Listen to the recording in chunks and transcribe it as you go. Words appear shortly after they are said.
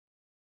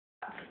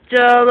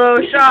Jello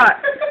shot.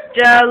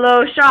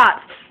 Jello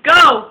shot.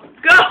 Go.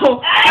 Go.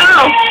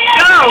 Go.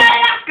 Go.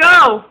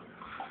 Go.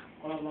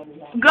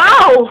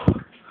 Go.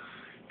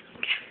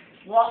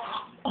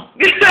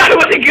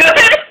 Was it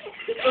good?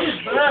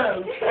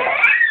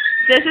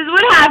 This is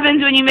what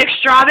happens when you mix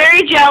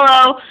strawberry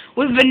Jello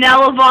with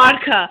vanilla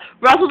vodka.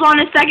 Russell's on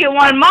his second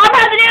one. Mom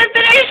hasn't even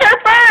finished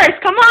her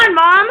first. Come on,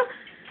 Mom.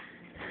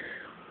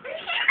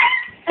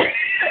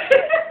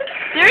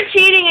 They're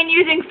cheating and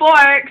using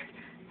forks.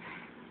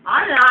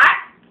 I'm not.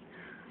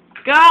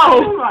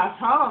 Go. Ooh, my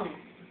tongue.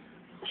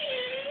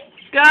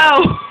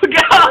 Go.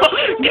 Go.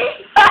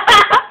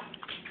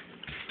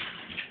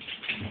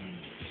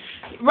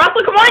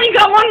 Russell, come on, you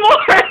got one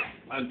more.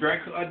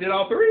 I did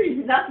all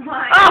three. That's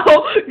mine.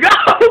 Oh, go.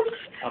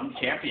 I'm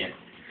champion.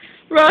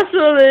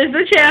 Russell is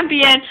the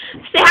champion.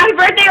 Say happy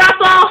birthday,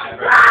 Russell.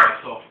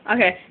 Russell.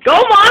 Okay. Go,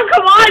 Mom,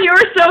 come on. You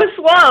were so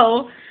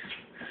slow.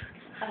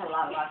 That's a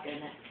lot of luck in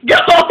it. Go.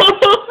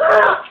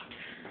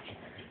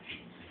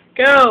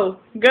 Go.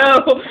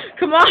 Go.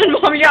 Come on,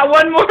 Mom. You got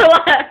one more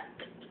left.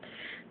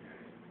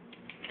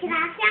 Can I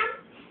have some?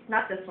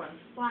 Not this one.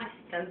 Why?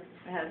 Because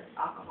it has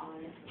alcohol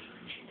in it.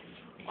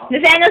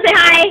 Nathaniel, say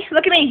hi.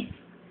 Look at me.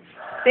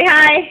 Say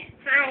hi.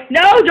 Hi.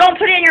 No, don't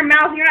put it in your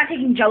mouth. You're not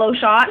taking Jello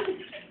shot.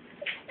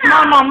 Come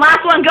on, Mom.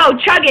 Last one. Go.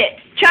 Chug it.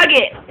 Chug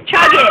it.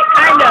 Chug it.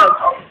 Kind of.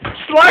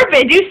 Slurp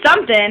it. Do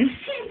something.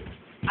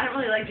 I don't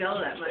really like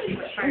Jello that much.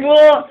 But try.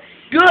 Well,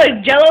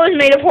 good. Jello is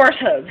made of horse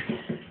hooves.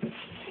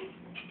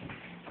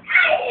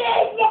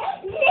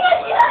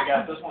 I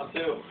got this one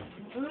too.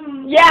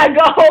 Yeah,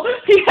 go.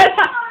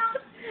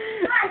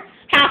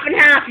 Half and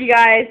half, you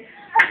guys.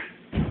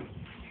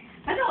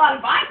 That's a lot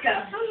of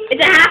vodka.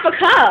 It's a half a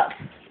cup.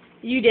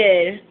 You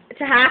did.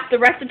 It's a half the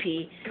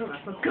recipe. Go,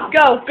 Russell, go.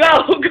 Go,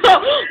 go,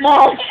 go.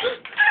 Mom.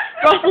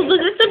 Russell, does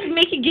this stuff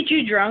make it get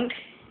you drunk?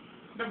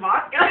 The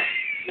vodka?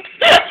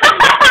 I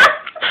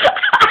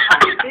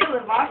feel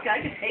the vodka.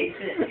 I can taste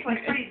it. It's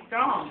like pretty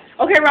strong.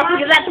 Okay, Russell,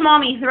 give that to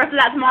Mommy. The rest of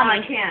that to Mommy.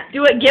 No, I can't.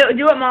 Do it.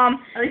 Do it, Mom.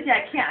 At least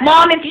I can't.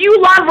 Mom, if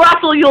you love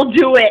Russell, you'll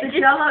do The it.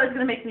 Jello is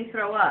going to make me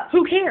throw up.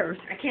 Who cares?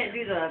 I can't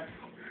do the...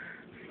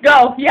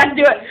 Go. You have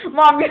to do it.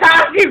 Mom, you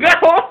have to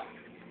go.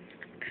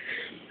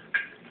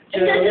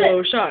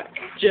 Jello shot.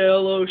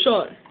 Jello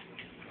shot.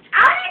 I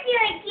want to do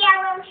a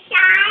yellow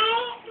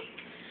shot.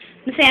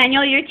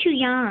 Nathaniel, you're too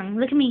young.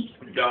 Look at me.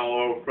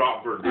 Jello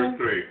shot for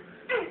victory.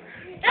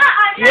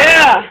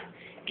 Yeah.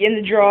 Get in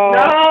the draw.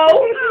 No!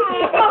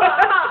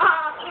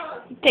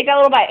 Take that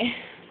little bite.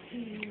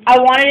 I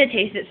wanted to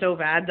taste it so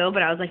bad, though,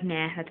 but I was like,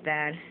 nah, that's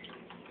bad.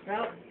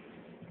 Nope.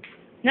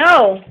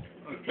 No.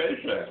 Okay,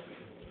 chef.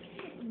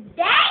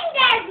 Dang,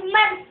 that's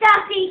my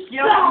stuffy You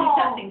don't have any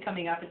testing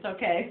coming up. It's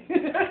okay.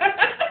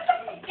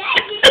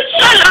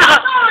 Shut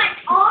up!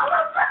 All of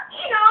them?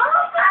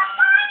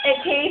 It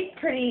tastes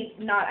pretty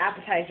not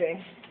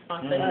appetizing.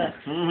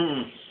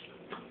 Mm-hmm.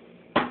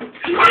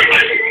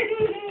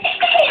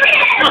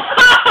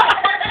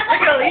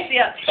 Look at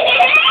Alicia.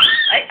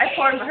 I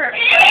poured her.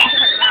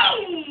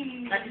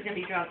 Now she's going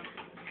to be drunk.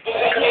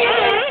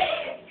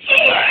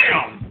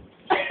 Damn.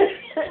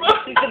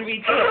 She's going to be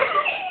drunk.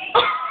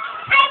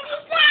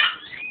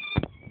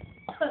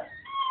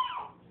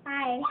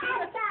 Hi.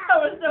 That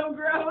was so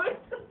gross.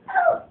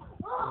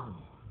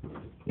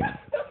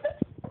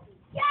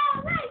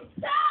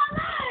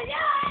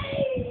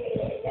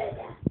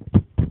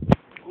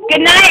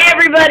 Good night,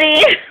 everybody.